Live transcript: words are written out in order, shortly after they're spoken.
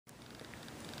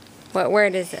What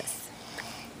word is this?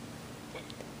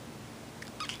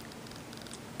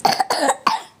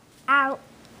 Ow.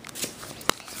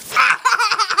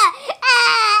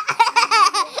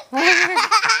 What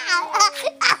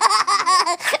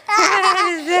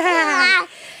is that?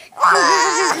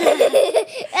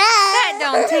 That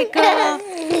don't tickle.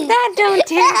 That don't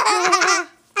tickle.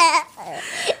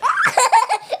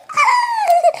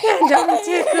 That don't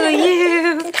tickle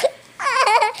you.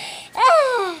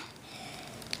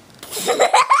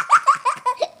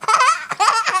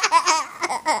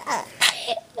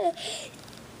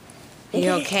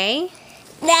 You okay?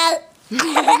 No.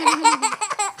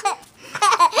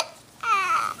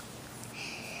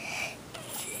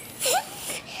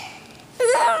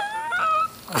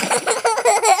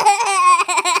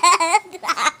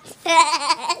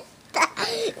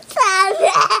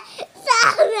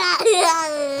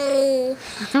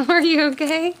 Are you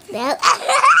okay? No.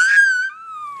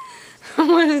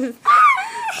 What is...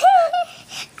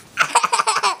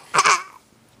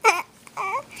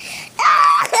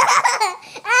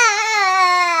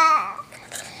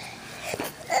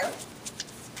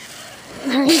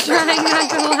 Are you trying not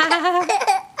to laugh?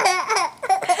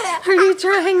 Are you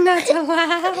trying not to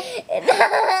laugh?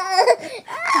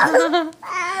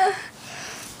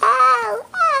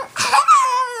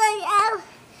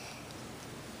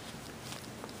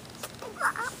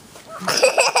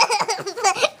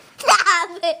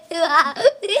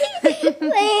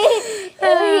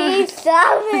 Please,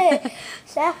 stop it.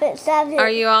 Stop it, stop it. Are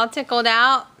you all tickled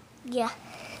out? Yeah.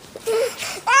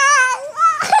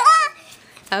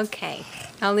 Okay,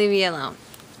 I'll leave you alone.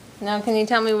 Now, can you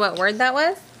tell me what word that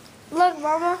was? Look,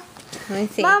 Mama. Let me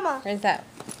see. Mama. Where's that?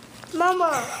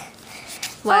 Mama.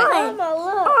 What? Mama,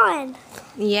 look. On.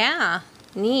 Yeah,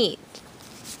 neat.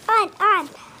 On.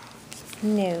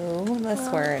 No, this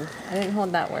word. I didn't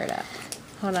hold that word up.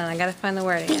 Hold on, I gotta find the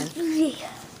word again.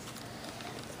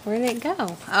 Where did it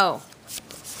go? Oh.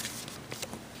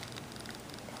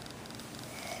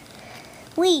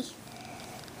 We.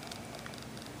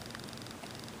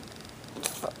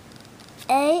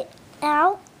 A.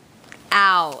 Ow.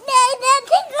 Ow.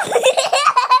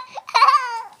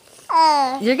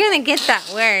 You're gonna get that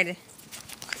word.